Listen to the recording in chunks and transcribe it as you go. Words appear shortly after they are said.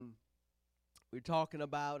We're talking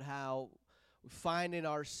about how we're finding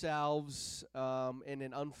ourselves in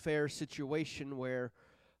an unfair situation where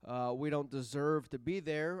we don't deserve to be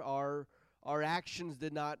there. Our actions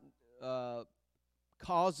did not uh,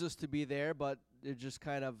 cause us to be there, but it's just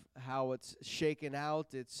kind of how it's shaken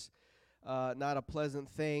out. It's not a pleasant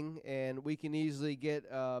thing, and we can easily get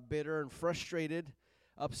bitter and frustrated,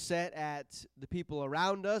 upset at the people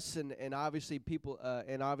around us, and obviously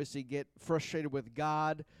obviously get frustrated with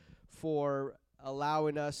God for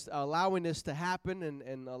allowing this to happen,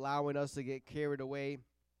 and allowing us to get carried away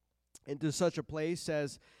into such a place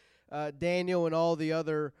as Daniel and all the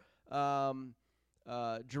other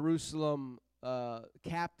Jerusalem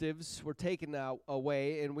captives were taken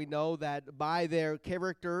away. And we know that by their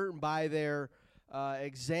character, by their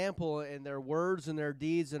example, and their words and their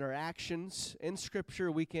deeds and their actions in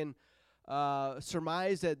Scripture, we can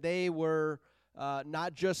surmise that they were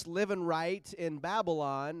not just living right in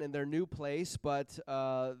Babylon in their new place, but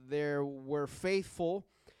they were faithful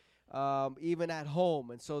even at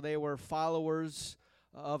home. And so they were followers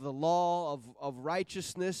of the law, of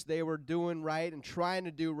righteousness. They were doing right and trying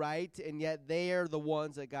to do right, and yet they are the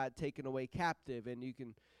ones that got taken away captive. And you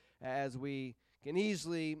can, as we can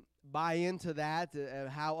easily buy into that,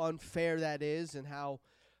 how unfair that is, and how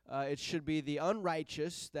it should be the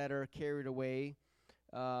unrighteous that are carried away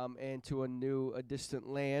into a distant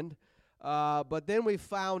land. But then we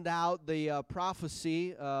found out the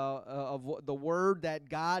prophecy of the word that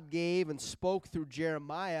God gave and spoke through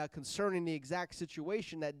Jeremiah concerning the exact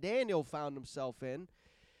situation that Daniel found himself in.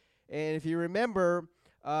 And if you remember,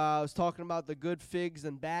 I was talking about the good figs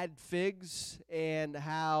and bad figs, and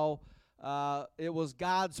how it was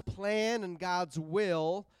God's plan and God's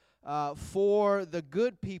will for the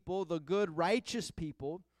good people, the good righteous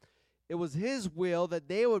people. It was His will that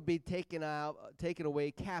they would be taken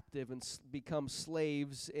away captive and become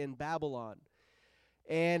slaves in Babylon.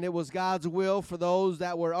 And it was God's will for those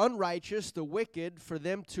that were unrighteous, the wicked, for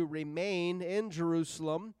them to remain in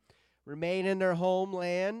Jerusalem, remain in their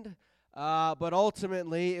homeland, but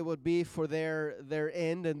ultimately it would be for their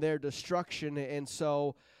end and their destruction. And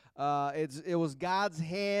so it was God's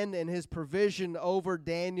hand and His provision over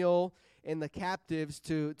Daniel and the captives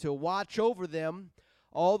to watch over them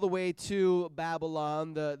all the way to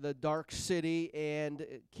Babylon, the dark city, and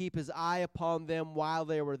keep His eye upon them while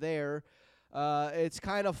they were there. It's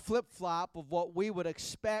kind of flip-flop of what we would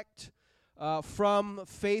expect from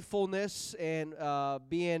faithfulness and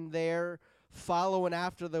being there, following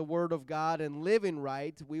after the Word of God and living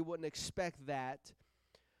right. We wouldn't expect that.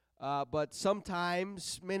 But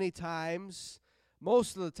sometimes, many times,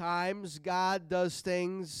 most of the times, God does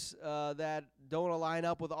things that don't align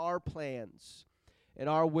up with our plans and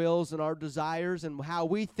our wills and our desires and how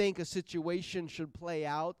we think a situation should play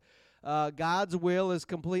out. God's will is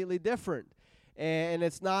completely different. And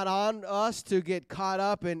it's not on us to get caught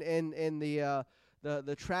up in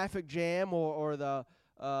the traffic jam or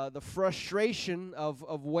the frustration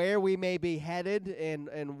of where we may be headed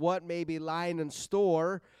and what may be lying in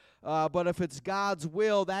store. But if it's God's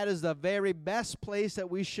will, that is the very best place that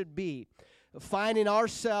we should be. Finding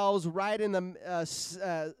ourselves right in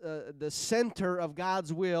the center of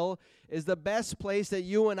God's will is the best place that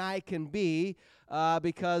you and I can be,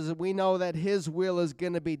 because we know that His will is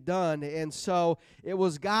going to be done. And so it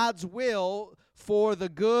was God's will for the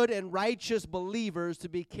good and righteous believers to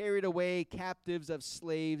be carried away captives of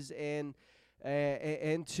slaves and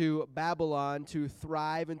into Babylon to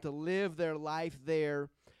thrive and to live their life there.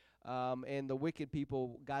 And the wicked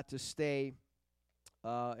people got to stay,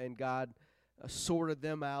 and God sorted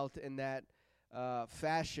them out in that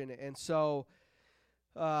fashion. And so,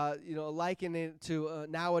 liken it to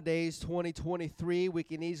nowadays, 2023, we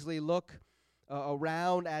can easily look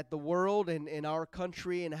around at the world and in our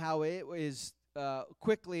country and how it is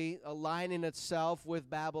quickly aligning itself with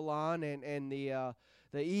Babylon and the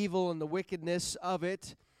evil and the wickedness of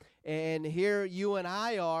it. And here you and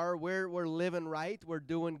I are, we're living right, we're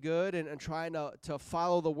doing good and trying to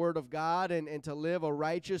follow the Word of God and to live a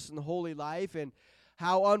righteous and holy life. And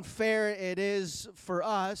how unfair it is for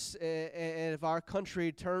us, and if our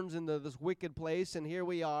country turns into this wicked place, and here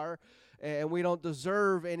we are, and we don't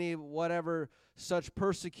deserve any whatever such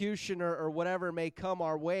persecution or whatever may come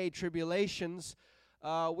our way, tribulations.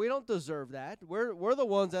 We don't deserve that. We're the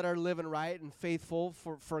ones that are living right and faithful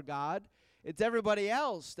for God. It's everybody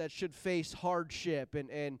else that should face hardship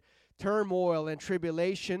and turmoil and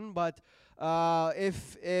tribulation. But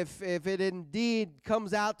if it indeed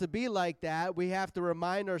comes out to be like that, we have to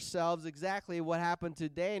remind ourselves exactly what happened to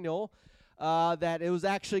Daniel, that it was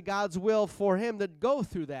actually God's will for him to go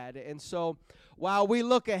through that. And so while we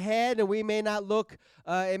look ahead and we may not look,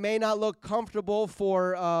 it may not look comfortable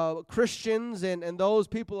for Christians and those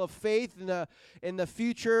people of faith in the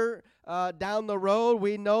future down the road,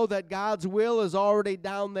 we know that God's will is already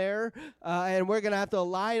down there, and we're going to have to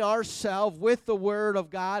align ourselves with the Word of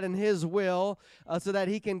God and His will so that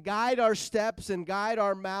He can guide our steps and guide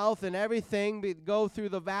our mouth and everything, go through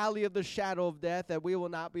the valley of the shadow of death, that we will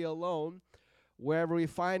not be alone wherever we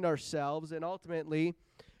find ourselves, and ultimately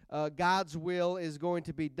God's will is going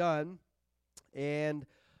to be done. And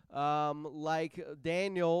like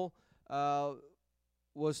Daniel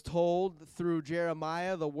was told through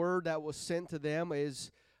Jeremiah, the word that was sent to them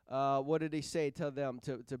is, what did he say to them?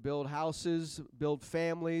 To build houses, build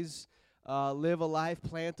families, live a life,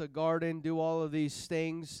 plant a garden, do all of these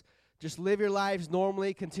things. Just live your lives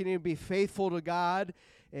normally, continue to be faithful to God,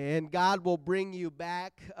 and God will bring you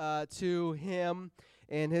back to Him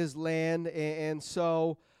and His land. And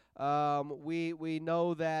so we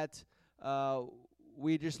know that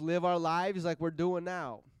we just live our lives like we're doing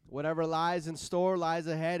now. Whatever lies in store, lies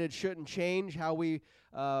ahead, it shouldn't change how we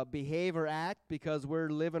behave or act, because we're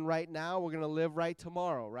living right now. We're going to live right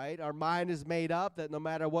tomorrow, right? Our mind is made up that no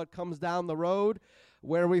matter what comes down the road,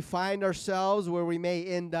 where we find ourselves, where we may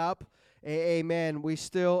end up, amen, we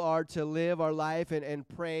still are to live our life and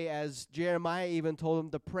pray, as Jeremiah even told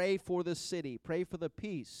them to pray for the city, pray for the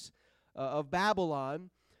peace of Babylon,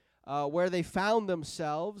 where they found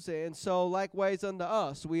themselves. And so likewise unto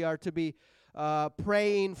us, we are to be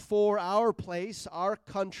praying for our place, our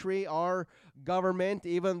country, our government,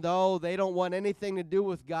 even though they don't want anything to do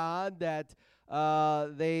with God, that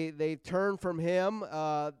they turn from Him.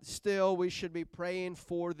 Still, we should be praying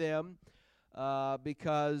for them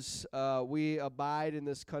because we abide in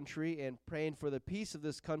this country, and praying for the peace of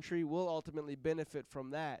this country will ultimately benefit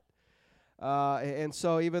from that. And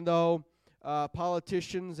so even though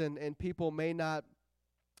politicians and people may not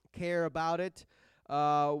care about it,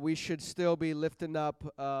 we should still be lifting up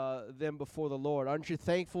them before the Lord. Aren't you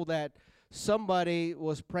thankful that somebody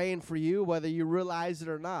was praying for you, whether you realize it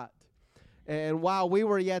or not? And while we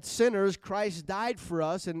were yet sinners, Christ died for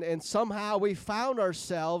us, and somehow we found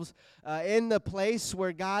ourselves in the place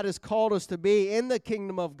where God has called us to be, in the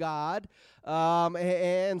kingdom of God.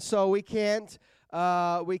 And so we can't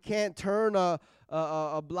turn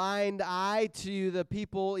a blind eye to the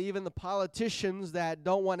people, even the politicians that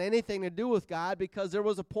don't want anything to do with God, because there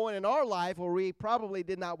was a point in our life where we probably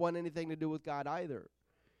did not want anything to do with God either.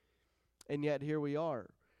 And yet here we are.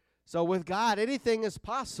 So with God, anything is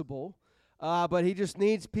possible, but He just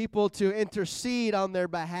needs people to intercede on their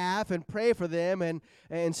behalf and pray for them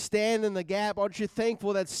and stand in the gap. Aren't you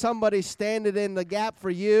thankful that somebody standing in the gap for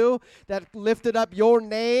you, that lifted up your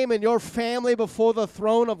name and your family before the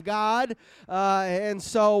throne of God? And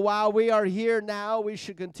so while we are here now, we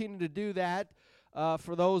should continue to do that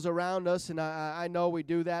for those around us. And I know we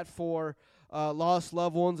do that for lost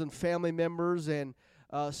loved ones and family members and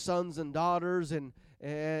sons and daughters and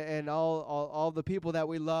all the people that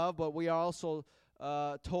we love, but we are also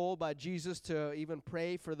told by Jesus to even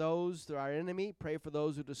pray for those that are our enemy, pray for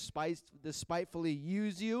those who despitefully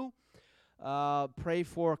use you, pray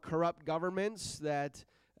for corrupt governments that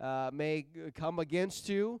may come against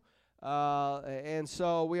you, and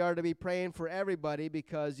so we are to be praying for everybody,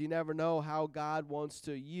 because you never know how God wants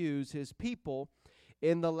to use His people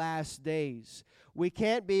in the last days. We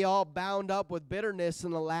can't be all bound up with bitterness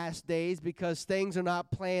in the last days because things are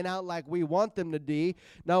not playing out like we want them to be.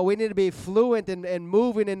 No, we need to be fluent and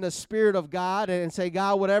moving in the Spirit of God and say,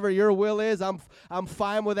 God, whatever your will is, I'm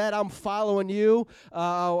fine with that. I'm following you.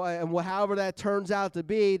 And however that turns out to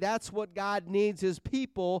be, that's what God needs His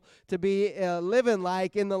people to be living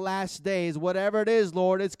like in the last days. Whatever it is,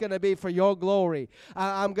 Lord, it's going to be for your glory.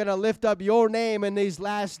 I'm going to lift up your name in these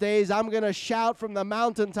last days. I'm going to shout from the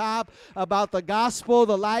mountaintop about the gospel,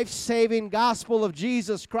 the life-saving gospel of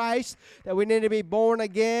Jesus Christ, that we need to be born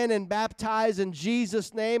again and baptized in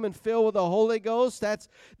Jesus' name and filled with the Holy Ghost. That's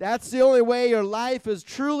the only way your life is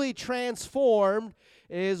truly transformed,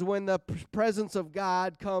 is when the presence of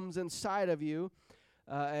God comes inside of you.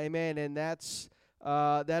 Amen. And that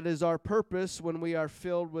is our purpose when we are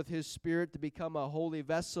filled with His Spirit, to become a holy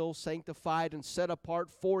vessel, sanctified and set apart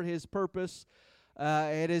for His purpose.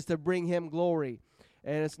 It is to bring Him glory.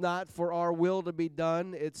 And it's not for our will to be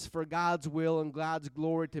done. It's for God's will and God's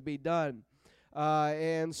glory to be done.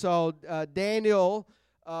 And so Daniel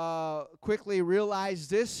quickly realized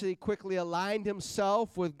this. He quickly aligned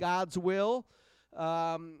himself with God's will.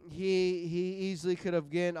 He easily could have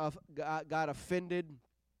got offended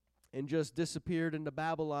and just disappeared into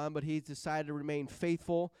Babylon, but he decided to remain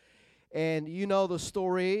faithful. And you know the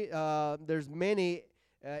story. There's many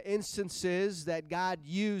instances that God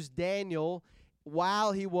used Daniel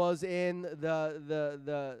while he was in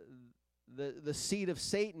the seat of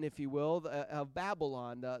Satan, if you will, of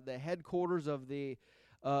Babylon, the headquarters of the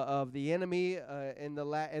enemy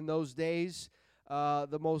in those days,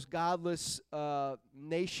 the most godless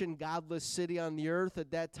nation, godless city on the earth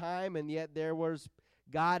at that time, and yet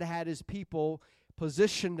God had His people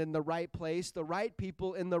positioned in the right place, the right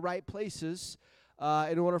people in the right places,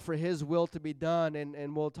 in order for His will to be done.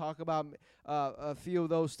 And we'll talk about a few of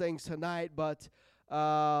those things tonight, but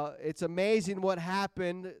it's amazing what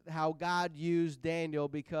happened, how God used Daniel,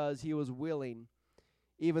 because he was willing.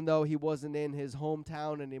 Even though he wasn't in his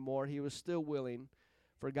hometown anymore, he was still willing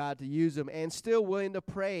for God to use him, and still willing to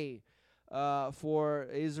pray for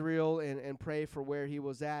Israel and pray for where he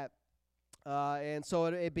was at. And so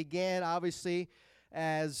it began, obviously,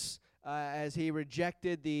 as he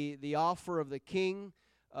rejected the offer of the king,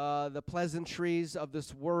 the pleasantries of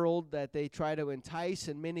this world that they try to entice,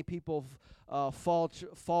 and many people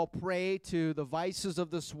fall prey to the vices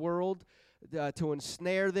of this world, to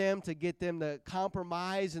ensnare them, to get them to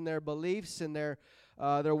compromise in their beliefs and their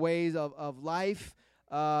ways of life.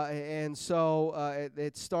 And so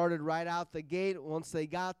it started right out the gate once they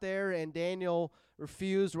got there, and Daniel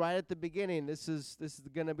refused right at the beginning. This is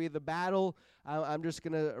going to be the battle. I'm just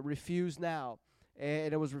going to refuse now.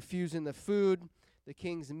 And it was refusing the food, the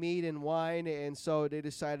king's meat and wine, and so they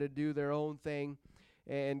decided to do their own thing.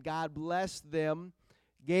 And God blessed them,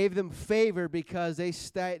 gave them favor, because they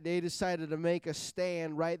decided to make a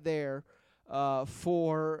stand right there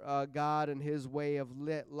for God and His way of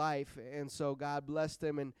life. And so God blessed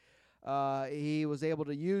them, and He was able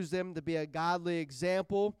to use them to be a godly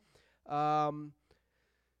example, not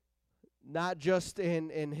just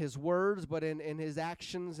in His words, but in His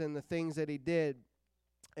actions and the things that He did.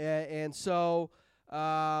 And so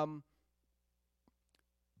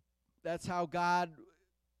that's how God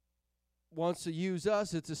wants to use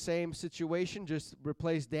us. It's the same situation. Just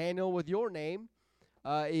replace Daniel with your name,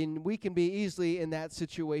 and we can be easily in that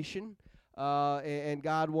situation. And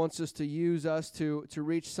God wants us to use us to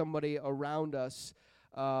reach somebody around us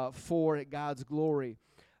for God's glory.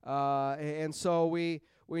 And so we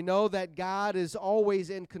know that God is always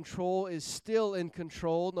in control, is still in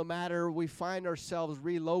control, no matter we find ourselves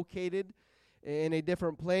relocated in a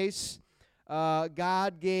different place.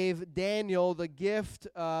 God gave Daniel the gift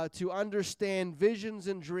to understand visions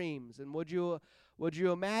and dreams. And would you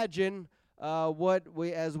imagine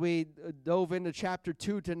as we dove into chapter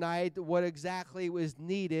 2 tonight, what exactly was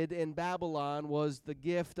needed in Babylon was the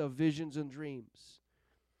gift of visions and dreams.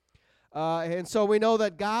 And so we know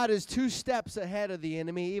that God is 2 steps ahead of the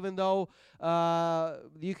enemy, even though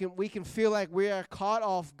we can feel like we are caught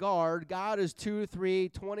off guard. God is 2, 3,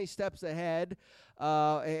 20 steps ahead,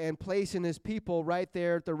 and placing His people right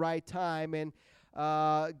there at the right time. And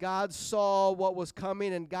God saw what was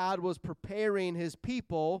coming, and God was preparing His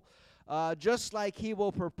people, just like He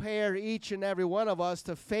will prepare each and every one of us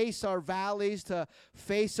to face our valleys, to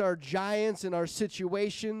face our giants and our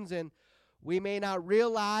situations. And we may not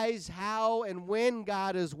realize how and when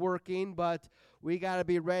God is working, but we got to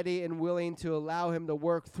be ready and willing to allow Him to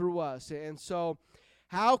work through us. And so,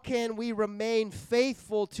 how can we remain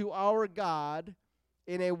faithful to our God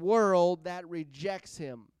in a world that rejects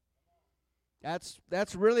Him? That's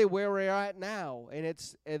really where we're at now, and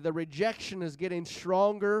it's the rejection is getting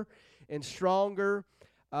stronger and stronger,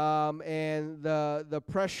 and the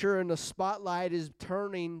pressure and the spotlight is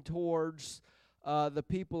turning towards the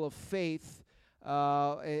people of faith,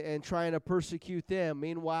 and trying to persecute them.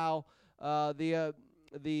 Meanwhile, the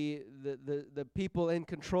people in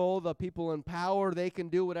control, the people in power, they can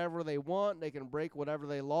do whatever they want. They can break whatever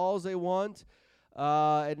laws they want,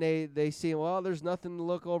 and they see, well, there's nothing to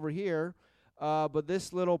look over here, but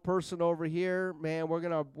this little person over here, man, we're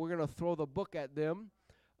gonna throw the book at them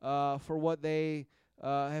for what they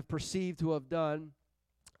have perceived to have done,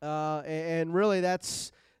 and really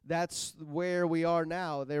that's where we are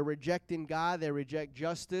now. They're rejecting God. They reject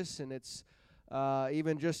justice. And it's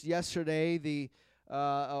even just yesterday,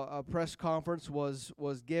 a press conference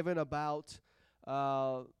was given about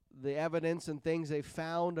the evidence and things they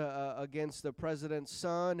found against the president's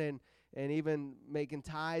son, and even making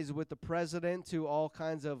ties with the president to all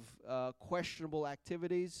kinds of questionable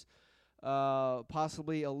activities,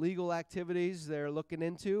 possibly illegal activities they're looking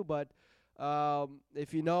into. But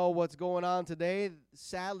if you know what's going on today,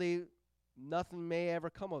 sadly, nothing may ever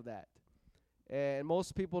come of that. And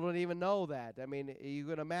most people don't even know that. I mean, you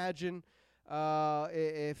can imagine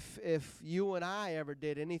if you and I ever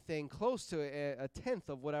did anything close to a tenth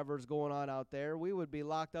of whatever's going on out there, we would be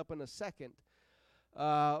locked up in a second.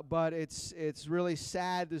 But it's really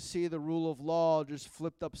sad to see the rule of law just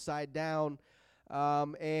flipped upside down,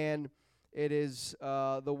 and it is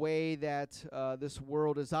the way that this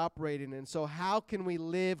world is operating. And so how can we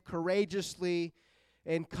live courageously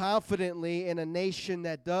and confidently in a nation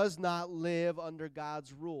that does not live under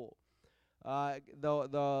God's rule?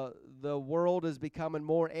 The world is becoming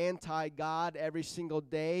more anti-God every single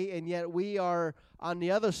day, and yet we are on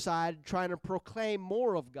the other side trying to proclaim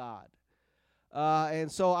more of God.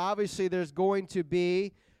 And so obviously there's going to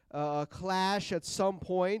be a clash at some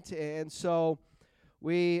point, and so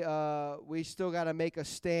we still got to make a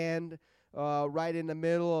stand right in the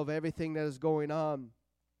middle of everything that is going on.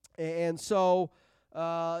 And so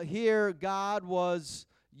here God was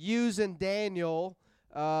using Daniel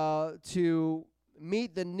to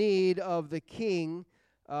meet the need of the king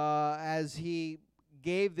as he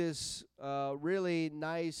gave this really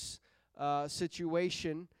nice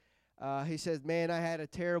situation. He says, man, I had a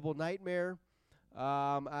terrible nightmare.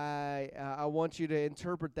 I want you to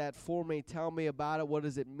interpret that for me. Tell me about it. What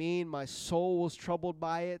does it mean? My soul was troubled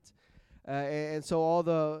by it. And so all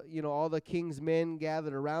the king's men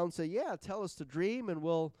gathered around and said, yeah, tell us the dream and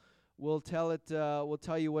we'll tell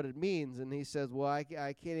you what it means. And he says, well, I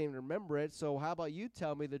can't even remember it. So how about you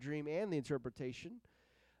tell me the dream and the interpretation?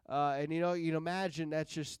 And you imagine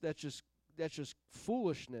that's just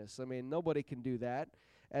foolishness. I mean, nobody can do that.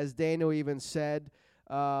 As Daniel even said,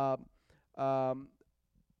 and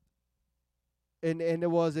it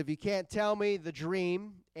was, if you can't tell me the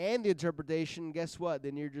dream and the interpretation, guess what?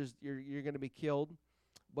 Then you're going to be killed.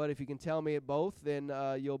 But if you can tell me it both, then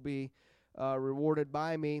you'll be rewarded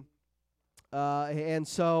by me. And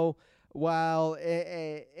so while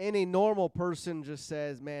any normal person just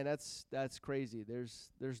says, man, that's crazy.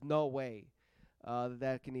 There's no way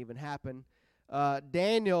that can even happen.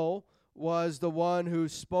 Daniel was the one who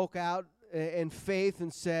spoke out in faith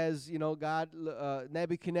and says, God,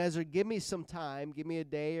 Nebuchadnezzar, give me some time, give me a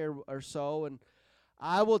day or so, and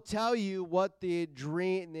I will tell you what the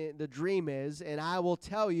dream is, and I will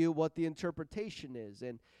tell you what the interpretation is.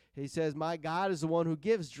 And he says, my God is the one who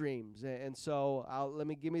gives dreams, and so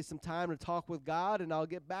give me some time to talk with God, and I'll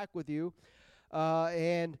get back with you.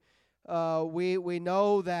 And we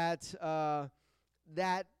know that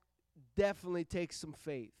that definitely takes some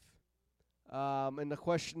faith. And the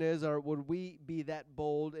question is, would we be that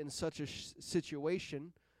bold in such a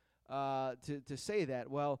situation to say that?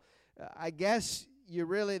 Well, I guess they're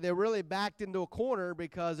really backed into a corner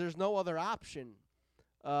because there's no other option.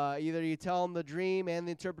 Either you tell them the dream and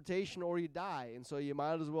the interpretation, or you die. And so you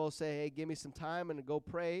might as well say, hey, give me some time and go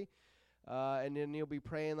pray, and then you'll be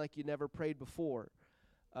praying like you never prayed before.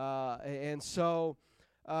 And so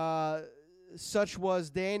such was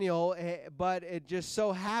Daniel, but it just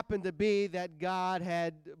so happened to be that God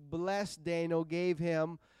had blessed Daniel, gave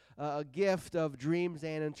him a gift of dreams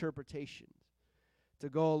and interpretations to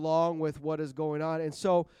go along with what is going on. And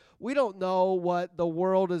so we don't know what the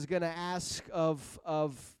world is going to ask of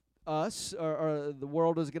us, or the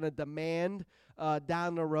world is going to demand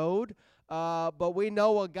down the road. But we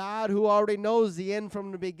know a God who already knows the end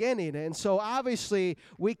from the beginning. And so obviously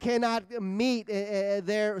we cannot meet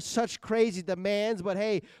their such crazy demands. But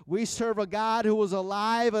hey, we serve a God who was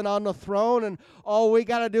alive and on the throne. And all we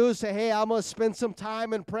got to do is say, hey, I'm going to spend some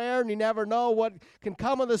time in prayer. And you never know what can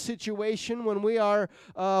come of the situation when we are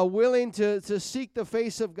willing to seek the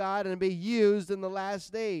face of God and be used in the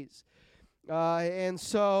last days. And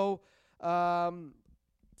so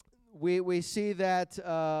we see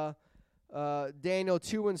that Daniel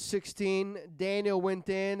 2:16, Daniel went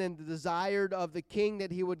in and desired of the king that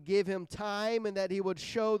he would give him time and that he would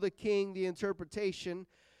show the king the interpretation.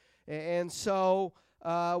 And so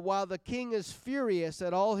while the king is furious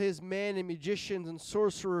at all his men and magicians and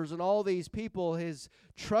sorcerers and all these people, his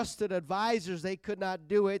trusted advisors, they could not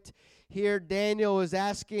do it. Here Daniel is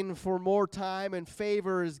asking for more time, and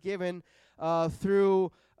favor is given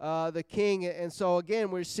through the king. And so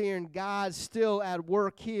again, we're seeing God still at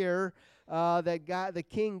work here. That the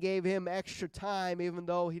king gave him extra time, even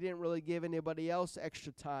though he didn't really give anybody else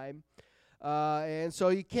extra time. And so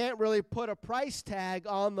you can't really put a price tag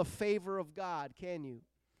on the favor of God, can you?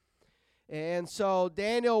 And so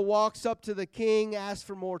Daniel walks up to the king, asks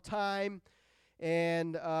for more time,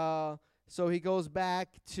 and so he goes back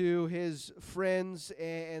to his friends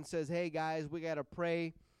and says, hey guys, we got to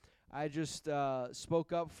pray. I just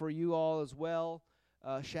spoke up for you all as well.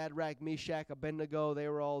 Shadrach, Meshach, Abednego, they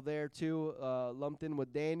were all there too, lumped in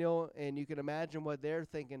with Daniel. And you can imagine what they're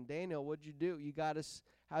thinking. Daniel, what'd you do?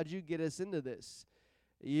 How'd you get us into this?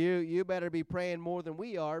 You better be praying more than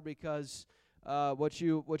we are, because what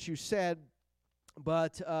you said.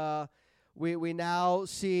 But we now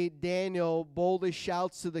see Daniel boldly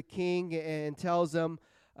shouts to the king and tells him,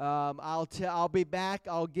 I'll be back.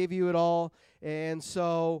 I'll give you it all. And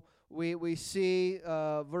so we see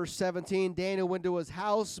verse 17, Daniel went to his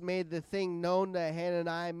house, made the thing known to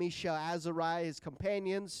Hananiah, Mishael, Azariah, his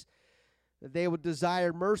companions, that they would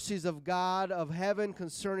desire mercies of God of heaven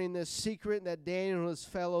concerning this secret, and that Daniel and his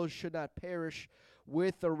fellows should not perish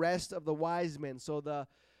with the rest of the wise men. So the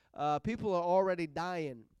people are already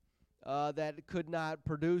dying that could not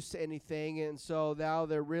produce anything, and so now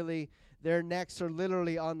their necks are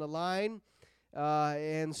literally on the line.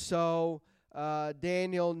 And so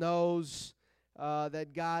Daniel knows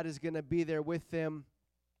that God is going to be there with them.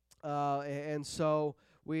 And so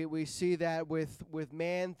we see that with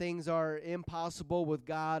man, things are impossible. With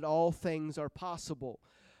God, all things are possible.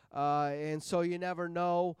 And so you never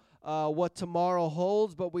know what tomorrow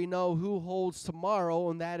holds, but we know who holds tomorrow,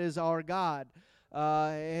 and that is our God.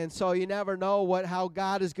 And so you never know how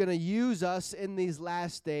God is going to use us in these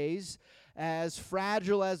last days. As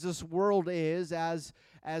fragile as this world is,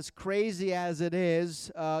 as crazy as it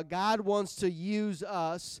is, God wants to use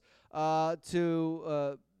us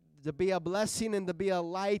to be a blessing and to be a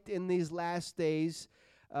light in these last days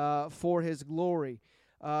for His glory.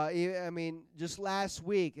 I mean, just last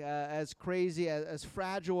week, as crazy, as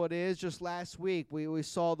fragile it is, just last week we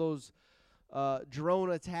saw those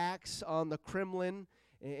drone attacks on the Kremlin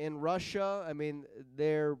in Russia. I mean,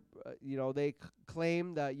 they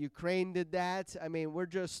claim that Ukraine did that. I mean, we're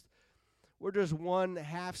just one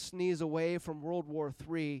half sneeze away from World War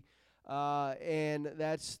III, and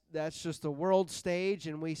that's just the world stage.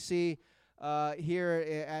 And we see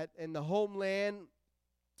here in the homeland,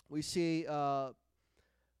 we see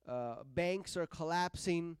banks are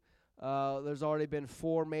collapsing. There's already been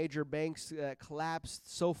 4 major banks that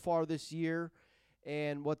collapsed so far this year.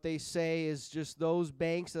 And what they say is just those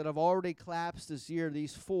banks that have already collapsed this year,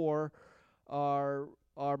 these 4, are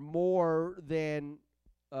more than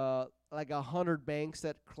like 100 banks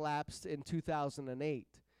that collapsed in 2008.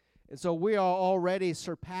 And so we are already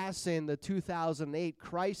surpassing the 2008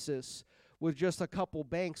 crisis with just a couple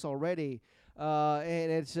banks already.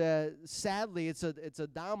 And it's sadly it's a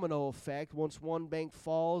domino effect. Once one bank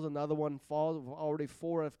falls, another one falls. Already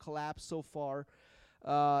 4 have collapsed so far.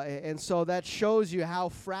 And so that shows you how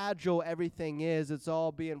fragile everything is. It's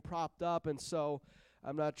all being propped up. And so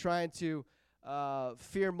I'm not trying to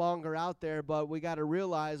fearmonger out there, but we got to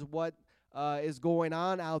realize what is going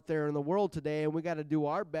on out there in the world today, and we got to do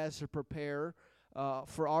our best to prepare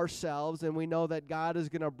for ourselves, and we know that God is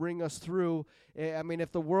going to bring us through. I mean,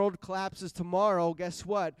 if the world collapses tomorrow, guess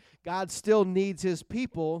what? God still needs His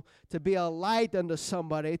people to be a light unto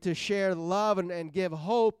somebody, to share love and give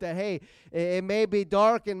hope that, hey, it may be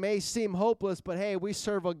dark and may seem hopeless, but hey, we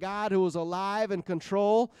serve a God who is alive and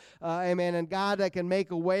control, amen, and God that can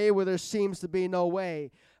make a way where there seems to be no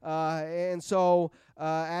way. And so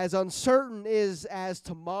as uncertain as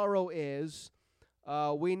tomorrow is,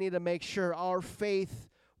 we need to make sure our faith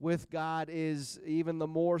with God is even the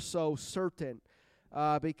more so certain,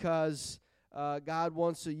 because God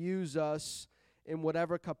wants to use us in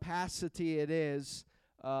whatever capacity it is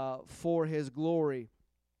for His glory.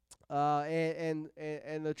 And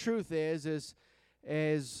the truth is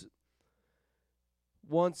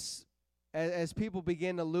once as people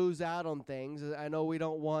begin to lose out on things, I know we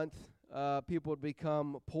don't want people to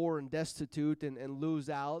become poor and destitute and lose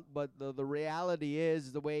out, but the reality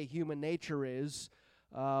is, the way human nature is,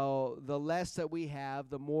 the less that we have,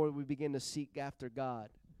 the more we begin to seek after God.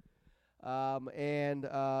 And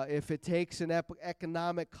if it takes an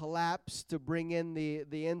economic collapse to bring in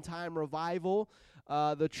the end-time revival,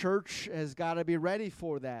 the church has got to be ready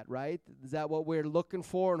for that, right? Is that what we're looking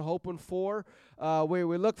for and hoping for?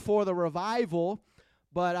 We look for the revival,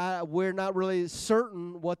 but we're not really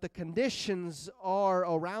certain what the conditions are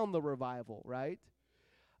around the revival, right?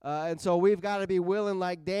 And so we've got to be willing,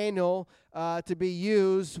 like Daniel, to be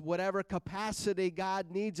used, whatever capacity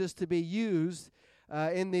God needs us to be used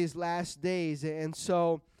in these last days. And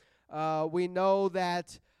so we know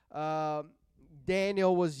that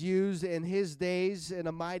Daniel was used in his days in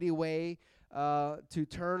a mighty way to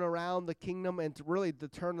turn around the kingdom and to really to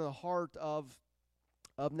turn the heart of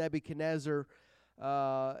Nebuchadnezzar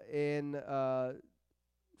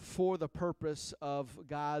for the purpose of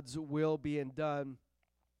God's will being done.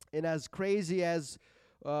 And as crazy as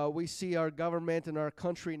we see our government and our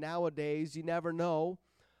country nowadays, you never know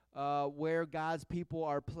where God's people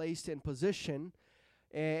are placed in position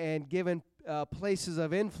and given places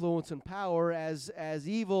of influence and power. As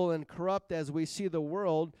evil and corrupt as we see the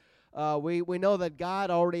world, we know that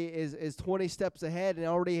God already is 20 steps ahead and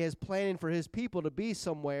already is planning for His people to be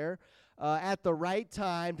somewhere. at the right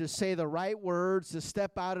time to say the right words, to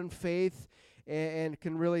step out in faith, and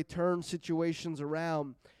can really turn situations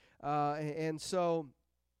around. And so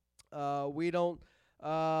we don't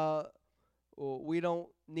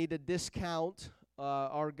need to discount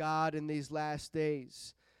our God in these last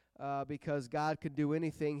days, because God could do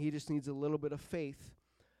anything. He just needs a little bit of faith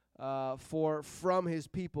from His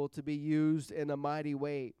people to be used in a mighty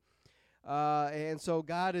way. And so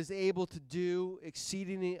God is able to do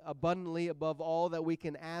exceedingly abundantly above all that we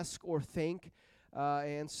can ask or think.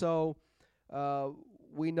 And so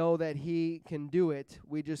we know that He can do it.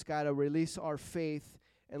 We just got to release our faith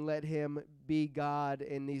and let Him be God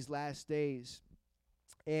in these last days.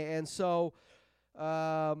 And so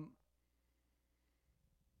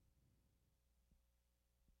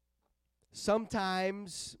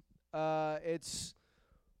sometimes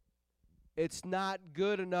it's not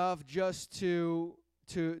good enough just to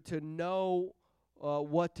know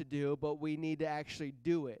what to do, but we need to actually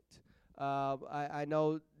do it. I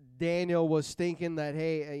know Daniel was thinking that,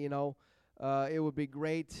 hey, it would be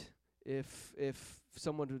great if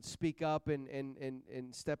someone would speak up and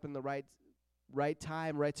step in the right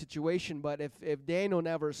time, right situation. But if Daniel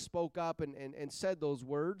never spoke up and said those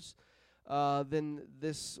words, then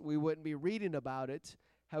we wouldn't be reading about it,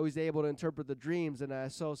 how he's able to interpret the dreams.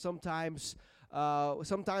 And so sometimes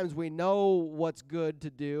we know what's good to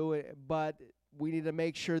do, but we need to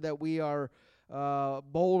make sure that we are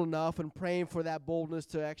bold enough and praying for that boldness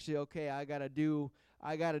to actually, okay, I gotta do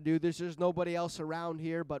this. There's nobody else around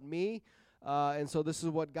here but me, and so this is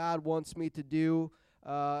what God wants me to do.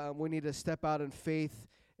 We need to step out in faith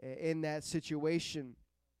in that situation.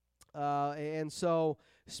 And so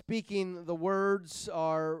speaking the words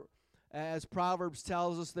are, as Proverbs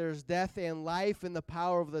tells us, there's death and life in the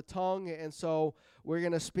power of the tongue. And so we're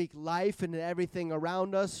going to speak life into everything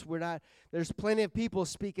around us. There's plenty of people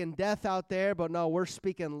speaking death out there, but no, we're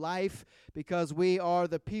speaking life because we are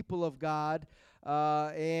the people of God.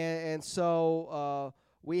 And so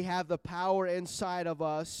we have the power inside of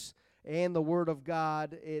us and the Word of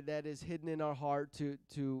God that is hidden in our heart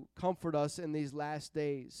to comfort us in these last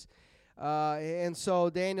days. And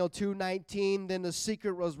so Daniel 2:19, then the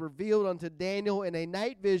secret was revealed unto Daniel in a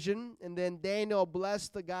night vision, and then Daniel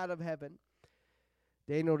blessed the God of heaven.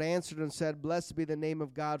 Daniel answered and said, blessed be the name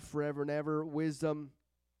of God forever and ever. Wisdom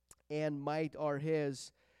and might are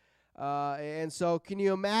His. And so can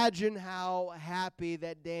you imagine how happy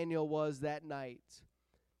that Daniel was that night?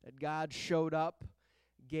 That God showed up,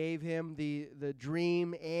 gave him the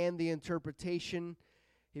dream and the interpretation.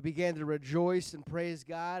 He began to rejoice and praise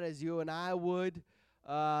God as you and I would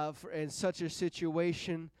in such a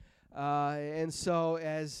situation. And so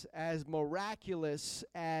as miraculous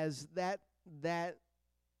as that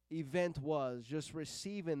event was, just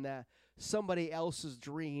receiving that somebody else's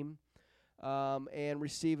dream and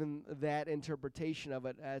receiving that interpretation of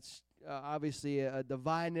it, that's obviously a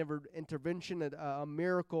divine intervention, a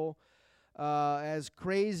miracle. As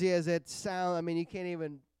crazy as it sounds, I mean, you can't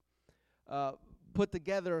even put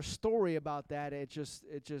together a story about that. It just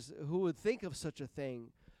who would think of such a thing?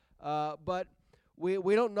 But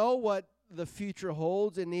we don't know what the future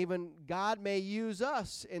holds, and even God may use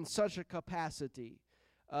us in such a capacity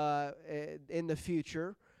in the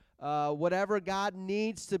future. Whatever God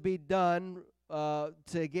needs to be done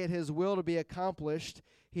to get His will to be accomplished,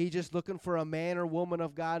 He's just looking for a man or woman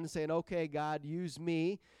of God and saying, okay, God, use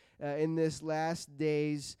me in this last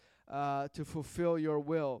days to fulfill your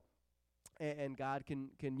will. And God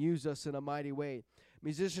can use us in a mighty way.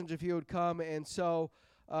 Musicians, if you would come. And so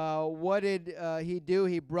what did he do?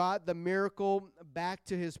 He brought the miracle back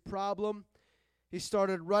to his problem. He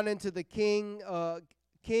started running to the king.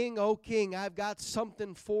 King, oh king, I've got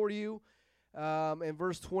something for you. In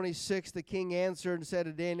verse 26, the king answered and said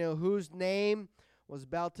to Daniel, whose name was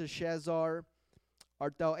Belteshazzar?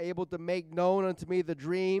 Art thou able to make known unto me the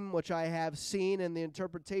dream which I have seen and the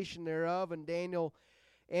interpretation thereof? And Daniel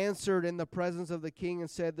answered in the presence of the king and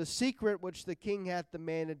said, the secret which the king hath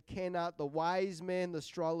demanded cannot the wise men, the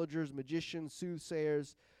astrologers, magicians,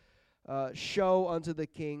 soothsayers show unto the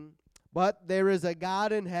king. But there is a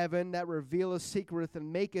God in heaven that revealeth secrets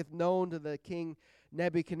and maketh known to the king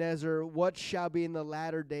Nebuchadnezzar what shall be in the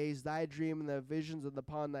latter days. Thy dream and the visions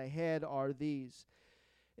upon thy head are these.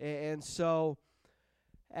 And so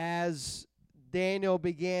as Daniel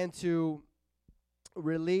began to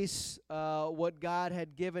release what God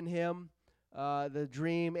had given him, the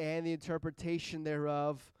dream and the interpretation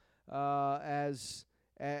thereof, as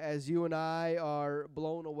you and I are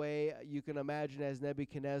blown away, you can imagine as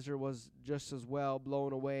Nebuchadnezzar was just as well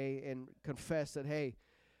blown away and confessed that, hey,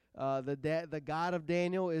 the God of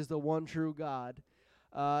Daniel is the one true God.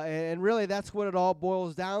 And really that's what it all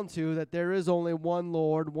boils down to, that there is only one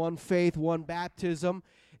Lord, one faith, one baptism.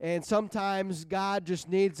 And sometimes God just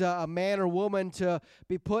needs a man or woman to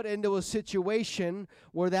be put into a situation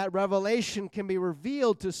where that revelation can be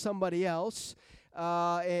revealed to somebody else.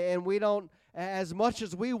 And we don't, as much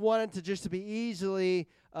as we want it to just to be easily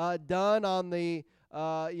done on the,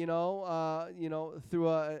 through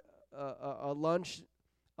a lunch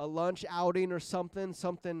outing or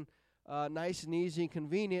something nice and easy and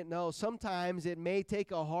convenient. No, sometimes it may take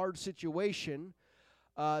a hard situation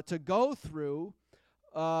to go through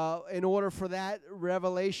in order for that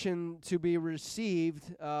revelation to be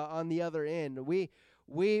received on the other end. We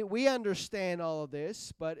understand all of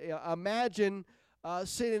this, but imagine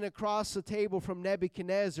sitting across the table from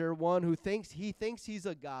Nebuchadnezzar, one who thinks he's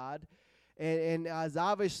a god, and as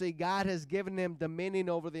obviously God has given him dominion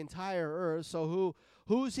over the entire earth. So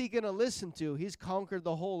who's he going to listen to? He's conquered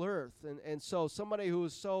the whole earth, and so somebody who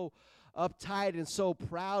is so uptight and so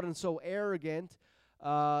proud and so arrogant.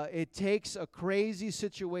 It takes a crazy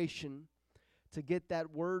situation to get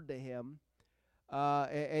that word to him,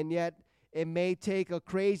 and yet it may take a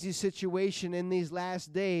crazy situation in these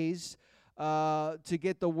last days to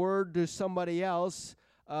get the word to somebody else,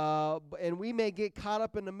 and we may get caught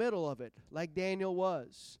up in the middle of it, like Daniel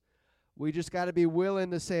was. We just got to be willing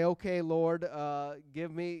to say, okay, Lord,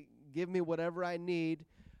 give me whatever I need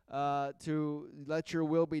to let your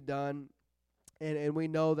will be done, and we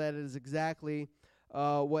know that it is exactly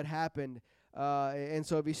what happened. And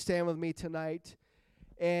so if you stand with me tonight,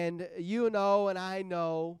 and you know and I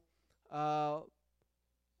know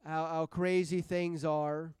how crazy things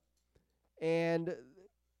are, and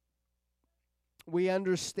we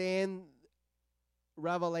understand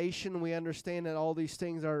revelation, we understand that all these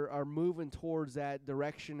things are moving towards that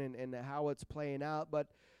direction and how it's playing out, but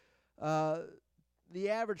the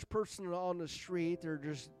average person on the street, they're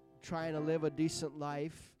just trying to live a decent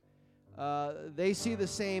life. They see the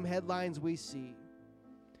same headlines we see.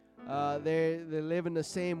 They live in the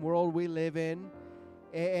same world we live in.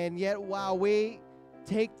 And yet while we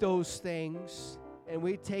take those things and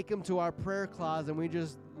we take them to our prayer closet and we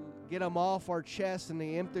just get them off our chest and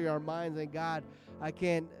they empty our minds and God, I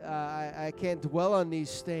can't dwell on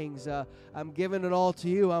these things. I'm giving it all to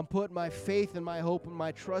you. I'm putting my faith and my hope and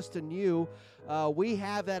my trust in you. We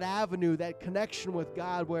have that avenue, that connection with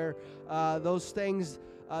God where those things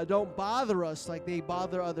don't bother us like they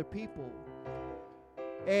bother other people.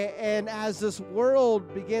 And as this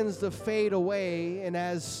world begins to fade away, and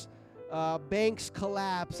as banks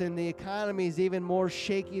collapse and the economy is even more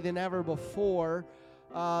shaky than ever before,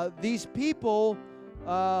 these people,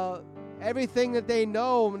 everything that they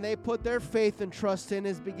know and they put their faith and trust in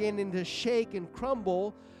is beginning to shake and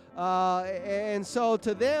crumble. And so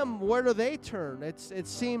to them, where do they turn? It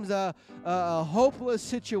seems a hopeless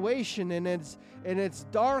situation, and it's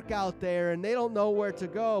dark out there, and they don't know where to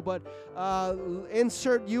go. But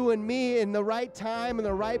insert you and me in the right time, in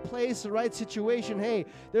the right place, the right situation. Hey,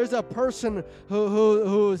 there's a person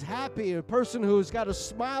who's happy, a person who's got a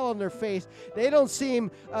smile on their face. They don't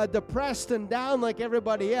seem depressed and down like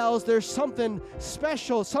everybody else. There's something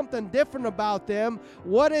special, something different about them.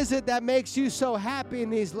 What is it that makes you so happy in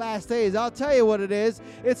these last days? I'll tell you what it is.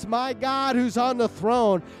 It's my God who's on the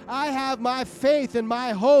throne. I have my faith and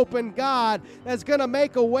my hope in God that's going to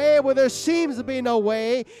make a way where there seems to be no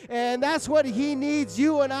way, and that's what he needs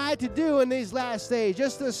you and I to do in these last days,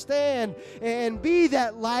 just to stand and be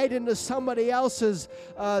that light into somebody else's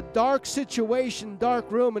dark situation,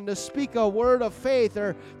 dark room, and to speak a word of faith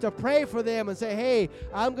or to pray for them and say, hey,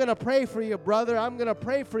 I'm going to pray for you, brother. I'm going to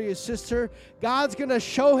pray for you, sister. God's going to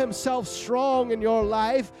show himself strong in your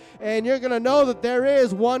life, and you're going to know that there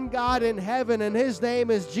is one God in heaven, and his name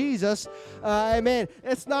is Jesus. Amen.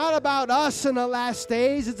 It's not about us in the last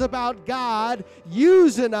days. It's about God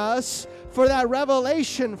using us for that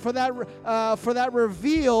revelation, for that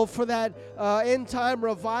reveal, for that end-time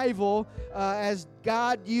revival. As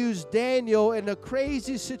God used Daniel in a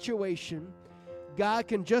crazy situation, God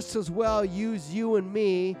can just as well use you and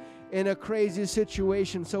me in a crazy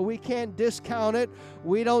situation. So we can't discount it.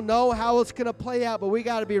 We don't know how it's going to play out, but we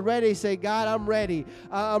got to be ready. Say, God, I'm ready.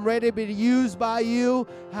 I'm ready to be used by you.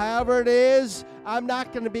 However it is, I'm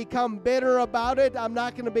not going to become bitter about it. I'm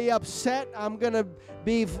not going to be upset. I'm going to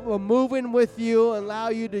be moving with you and allow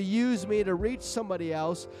you to use me to reach somebody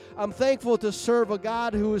else. I'm thankful to serve a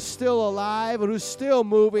God who is still alive and who's still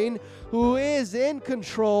moving, who is in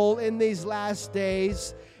control in these last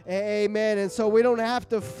days. Amen. And so we don't have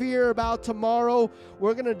to fear about tomorrow.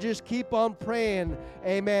 We're going to just keep on praying.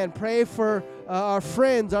 Amen. Pray for our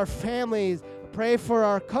friends, our families. Pray for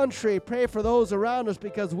our country. Pray for those around us,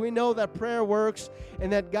 because we know that prayer works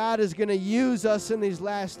and that God is going to use us in these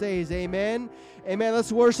last days. Amen. Amen.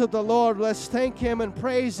 Let's worship the Lord. Let's thank Him and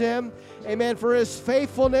praise Him. Amen. For His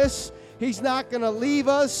faithfulness. He's not going to leave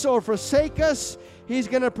us or forsake us. He's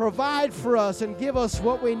going to provide for us and give us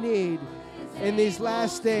what we need in these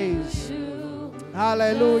last days.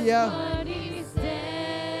 Hallelujah.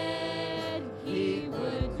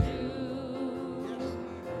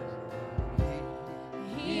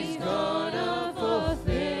 Gonna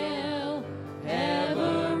fulfill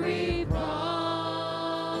every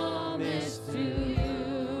promise to you.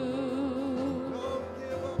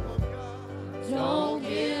 Don't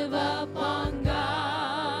give up on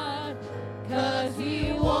God, 'cause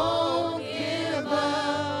He won't give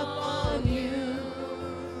up on you.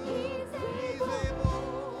 He's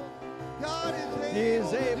able. God is able. He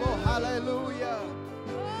is able. Hallelujah.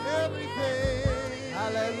 Everything.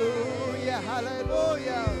 Hallelujah.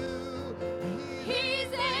 Hallelujah.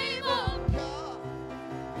 He's able. God,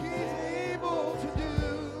 He's able to do.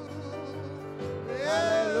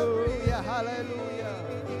 Hallelujah. Hallelujah.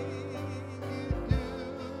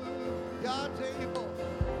 God's able.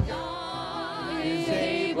 God is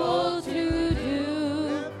able to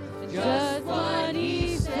do just what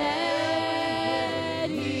He said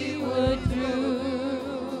He would do.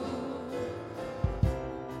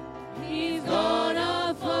 He's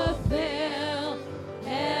gonna fulfill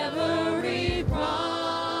every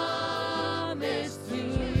promise to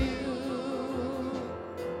you.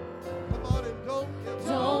 Come on and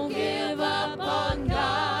Don't give up on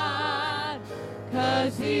God,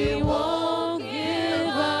 'cause He won't give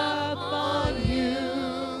up on you.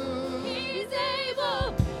 He's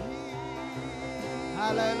able.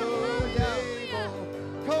 Hallelujah.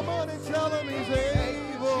 Come on and tell Him He's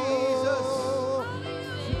able to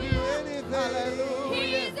do anything.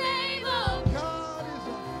 He's able. God is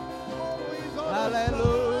always on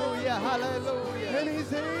Hallelujah. our side. Hallelujah. And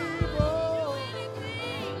He's able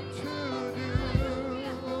to do.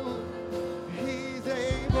 He's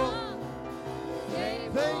able.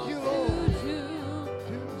 Thank you, Lord.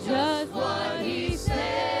 Just what He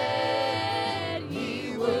said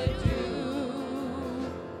He would do.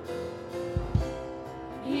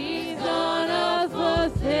 He's gonna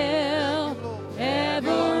fulfill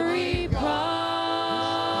every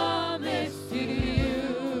promise to you.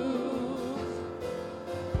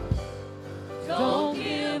 Don't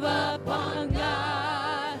give up on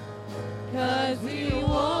God, 'cause He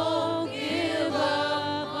won't give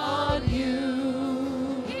up on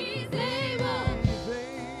you. He's able. He's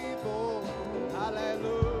able.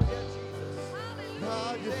 Hallelujah, Jesus.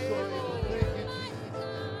 God, you're so able.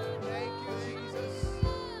 Thank you, Jesus. Thank you, Jesus.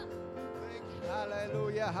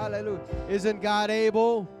 Hallelujah, hallelujah. Isn't God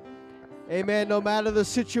able? Amen. No matter the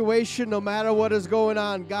situation, no matter what is going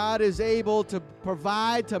on, God is able to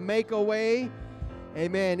provide, to make a way.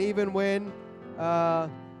 Amen. Even when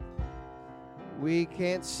we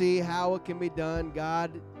can't see how it can be done,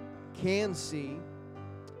 God can see.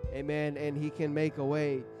 Amen. And He can make a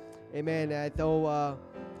way. Amen. I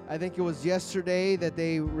think it was yesterday that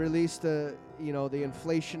they released the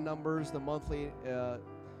inflation numbers, the monthly,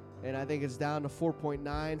 and I think it's down to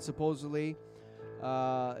 4.9 supposedly.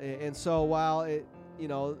 And so while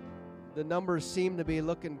the numbers seem to be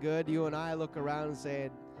looking good, you and I look around and say,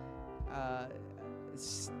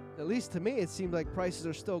 at least to me, it seems like prices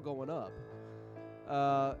are still going up.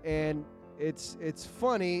 And it's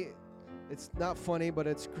funny. It's not funny, but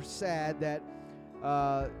it's sad that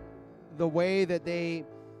the way that they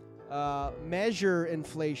measure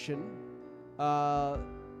inflation,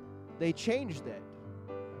 they changed it.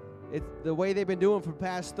 The way they've been doing for the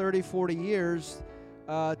past 30, 40 years.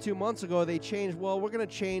 2 months ago, they changed. Well, we're going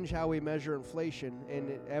to change how we measure inflation,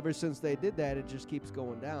 and ever since they did that, it just keeps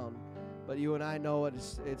going down. But you and I know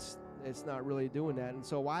it's not really doing that. And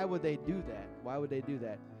so, why would they do that? Why would they do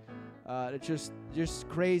that? It's just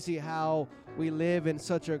crazy how we live in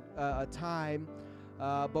such a time.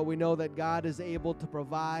 But we know that God is able to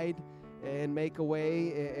provide and make a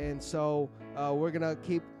way, and so we're gonna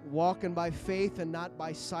keep walking by faith and not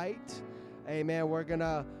by sight. Amen. We're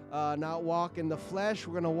gonna not walk in the flesh.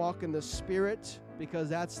 We're gonna walk in the Spirit, because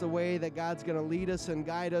that's the way that God's gonna lead us and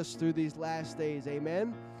guide us through these last days.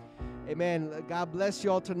 Amen. Amen. God bless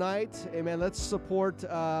you all tonight. Amen. Let's support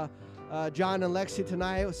John and Lexi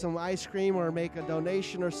tonight with some ice cream, or make a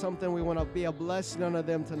donation or something. We want to be a blessing unto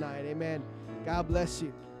them tonight. Amen. God bless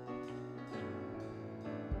you.